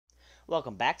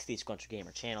Welcome back to the Squancher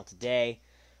Gamer channel. Today,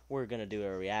 we're going to do a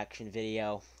reaction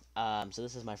video. So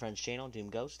this is my friend's channel, Doom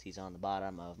Ghost. He's on the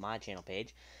bottom of my channel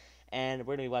page. And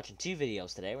we're going to be watching two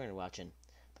videos today. We're going to be watching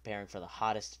Preparing for the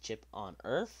Hottest Chip on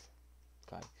Earth.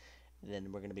 Okay.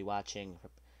 Then we're going to be watching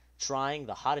Trying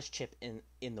the Hottest Chip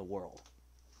in the World.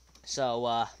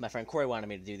 So, my friend Corey wanted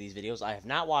me to do these videos. I have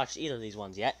not watched either of these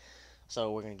ones yet.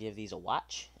 So we're going to give these a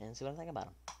watch and see what I think about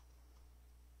them.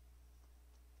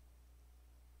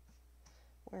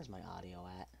 Where's my audio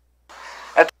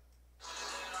at?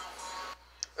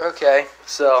 Okay,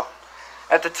 so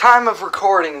at the time of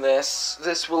recording this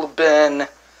will have been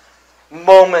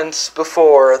moments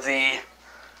before the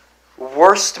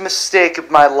worst mistake of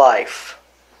my life.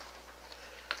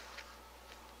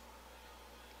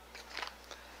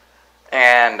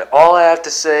 And all I have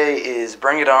to say is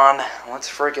bring it on. Let's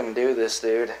freaking do this,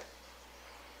 dude.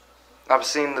 I've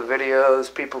seen the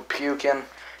videos, people puking.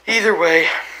 Either way,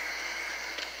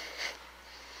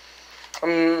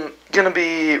 I'm going to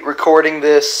be recording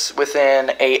this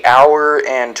within an hour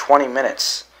and 20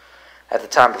 minutes at the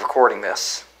time of recording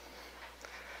this.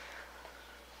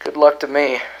 Good luck to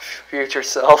me, future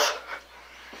self.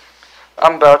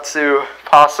 I'm about to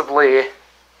possibly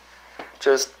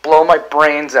just blow my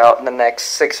brains out in the next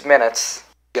 6 minutes.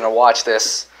 You're going to watch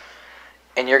this,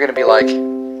 and you're going to be like,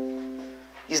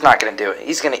 he's not going to do it.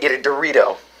 He's going to eat a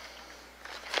Dorito.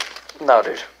 No,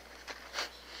 dude.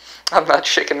 I'm not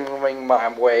chicken-wing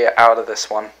my way out of this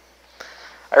one.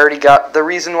 I already got the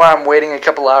reason why I'm waiting a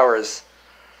couple hours.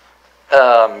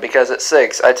 Because at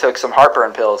 6, I took some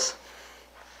heartburn pills.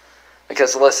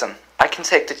 Because listen, I can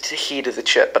take the heat of the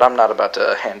chip, but I'm not about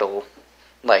to handle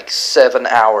like 7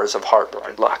 hours of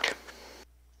heartburn luck.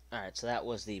 Alright, so that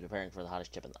was the Preparing for the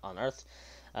Hottest Chip on Earth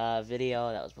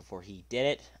video. That was before he did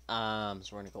it. So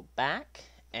we're going to go back,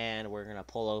 and we're going to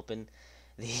pull open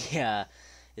the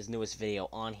his newest video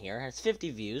on here. It has 50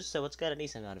 views, so it's got a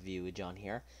decent amount of viewage on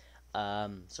here.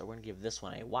 So we're going to give this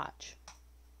one a watch.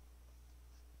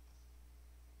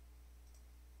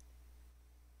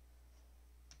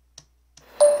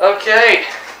 Okay,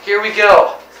 here we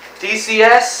go.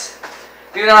 DCS,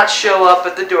 do not show up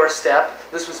at the doorstep.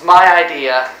 This was my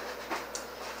idea.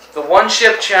 The one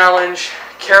chip challenge,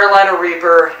 Carolina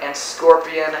Reaper, and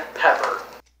Scorpion Pepper.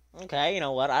 Okay, you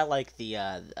know what? I like the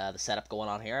setup going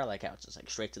on here. I like how it's just like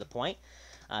straight to the point.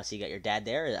 So you got your dad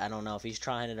there. I don't know if he's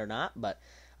trying it or not, but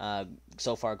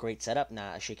so far great setup.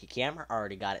 Not a shaky camera.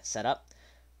 Already got it set up.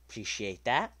 Appreciate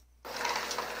that.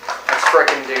 Let's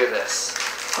frickin' do this.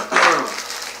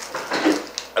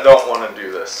 I don't want to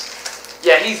do this.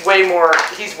 Yeah, he's way more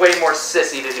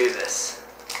sissy to do this.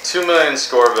 2 million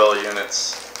Scoville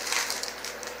units.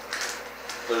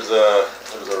 There's a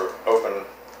open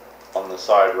on the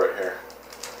side right here.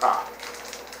 Ah.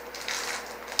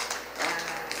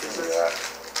 Give me that.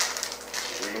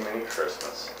 Sweet mini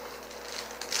Christmas.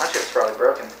 My chip's probably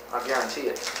broken. I guarantee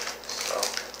it. So,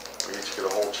 we each get a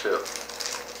whole chip.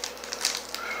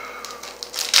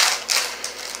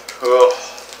 Oh,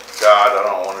 God, I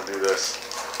don't want to do this.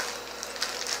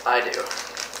 I do.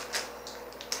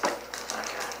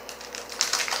 Okay.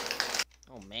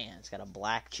 Oh man, it's got a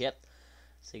black chip.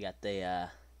 So you got the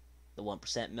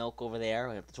 1% milk over there.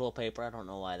 We got the toilet paper. I don't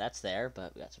know why that's there,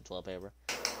 but we got some toilet paper.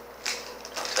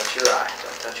 Don't touch your eye.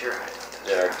 Don't touch your eye. Don't touch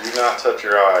your eye. Yeah, do not touch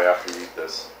your eye after you eat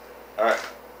this. Alright,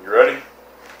 you ready?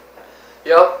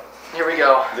 Yep. Here we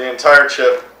go. The entire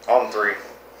chip on 3.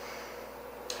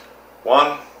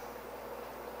 1,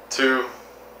 2,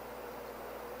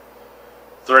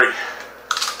 3.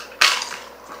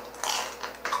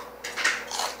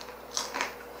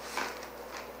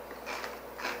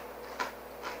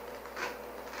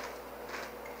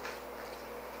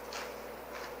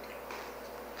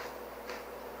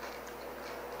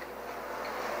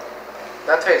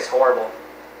 That tastes horrible.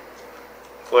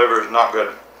 Flavor is not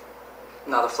good.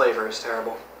 No, the flavor is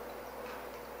terrible.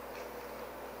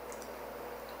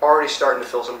 Already starting to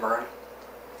feel some burn.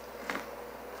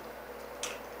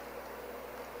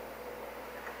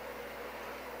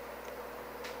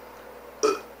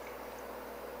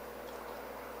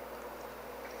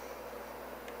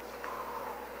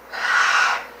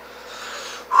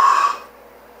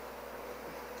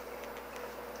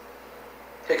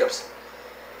 Hiccups.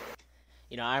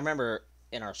 You know, I remember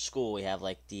in our school we have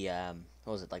like the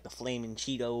what was it, like the flaming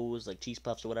Cheetos, like cheese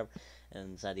puffs or whatever,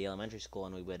 inside the elementary school,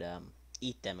 and we would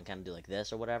eat them and kind of do like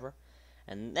this or whatever.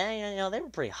 And they, you know, they were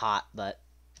pretty hot, but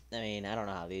I mean, I don't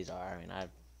know how these are. I mean,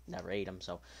 I've never ate them,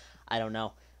 so I don't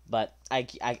know. But I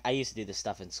used to do this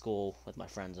stuff in school with my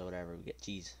friends or whatever. We get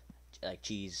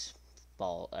cheese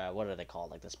ball. What are they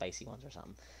called? Like the spicy ones or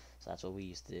something. So that's what we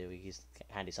used to do. We used to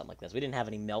kind of do something like this. We didn't have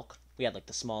any milk. We had like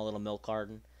the small little milk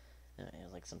carton. It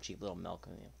was like some cheap little milk.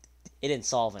 It didn't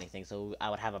solve anything, so I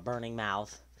would have a burning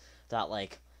mouth throughout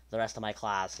like the rest of my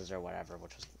classes or whatever,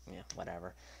 which was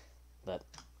whatever. But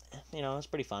it was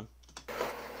pretty fun.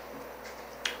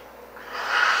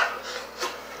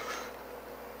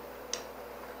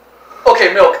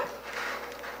 Okay, milk.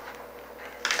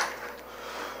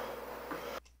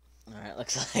 Alright,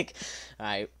 looks like...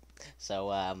 Alright,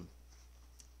 so,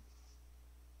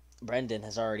 Brendan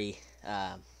has already,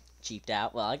 cheaped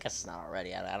out. Well, I guess it's not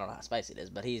already. I don't know how spicy it is,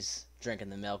 but he's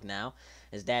drinking the milk now.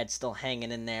 His dad's still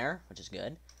hanging in there, which is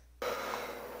good. Alright,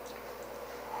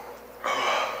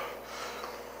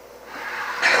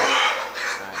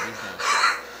 he's done.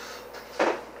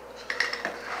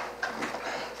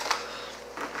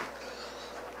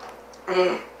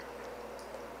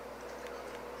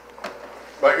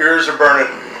 My ears are burning.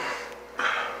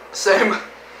 Same.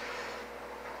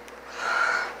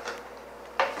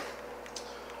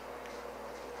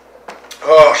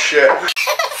 Oh shit.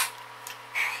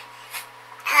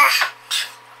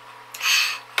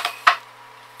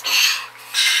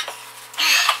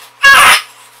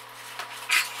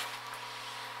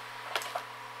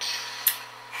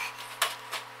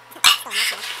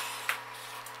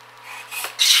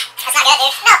 That's not good,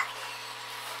 dude. No.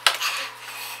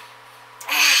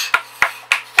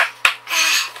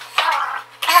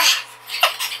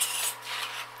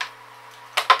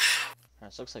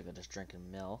 Alright, so looks like they're just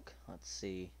drinking milk. Let's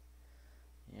see.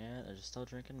 Yeah, they're just still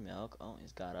drinking milk. Oh,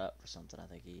 he's got up for something. I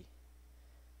think I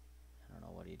don't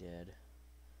know what he did.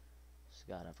 Just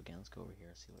got up again. Let's go over here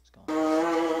and see what's going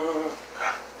on.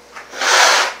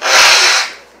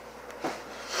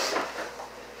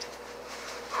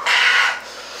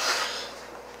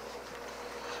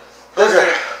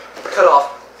 Okay. Cut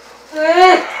off.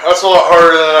 That's a lot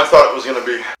harder than I thought it was gonna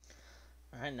be.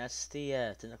 Alright, and that's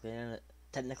the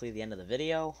technically the end of the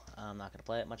video. I'm not gonna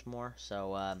play it much more,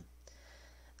 so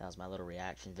that was my little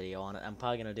reaction video on it. I'm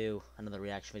probably gonna do another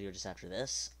reaction video just after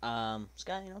this. It's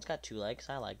got 2 likes.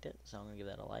 I liked it, so I'm gonna give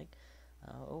that a like.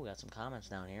 Oh, we got some comments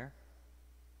down here.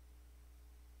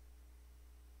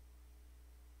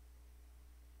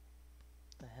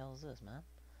 What the hell is this, man?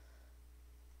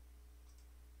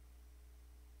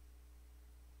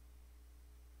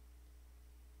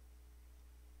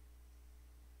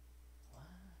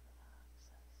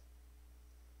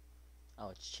 Oh,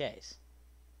 it's Chase.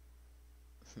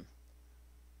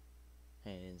 He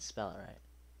didn't spell it right.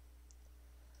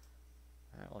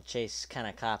 Alright, well, Chase kind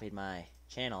of copied my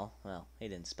channel. Well, he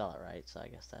didn't spell it right, so I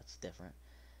guess that's different.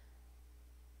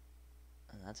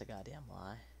 And that's a goddamn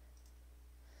lie.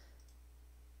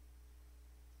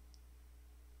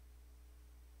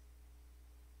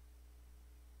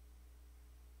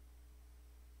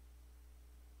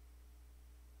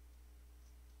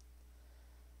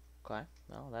 Okay,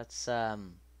 well, that's that.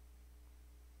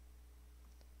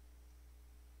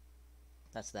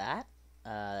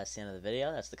 That's the end of the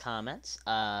video. That's the comments.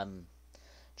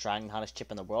 Trying the hottest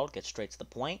chip in the world. Get straight to the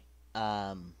point.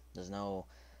 There's no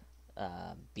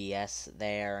BS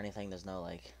there or anything. There's no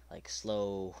like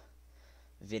slow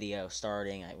video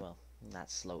starting. Well,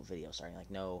 not slow video starting.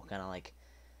 Like no kind of like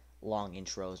long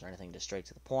intros or anything. Just straight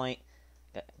to the point.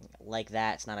 Like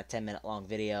that. It's not a 10-minute long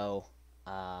video.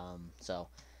 So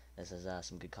this is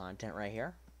some good content right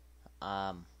here.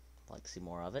 I'd like to see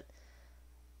more of it.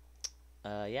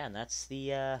 Yeah, and that's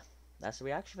the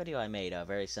reaction video I made.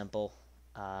 Very simple,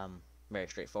 very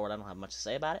straightforward. I don't have much to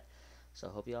say about it. So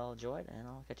hope you all enjoyed, and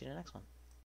I'll catch you in the next one.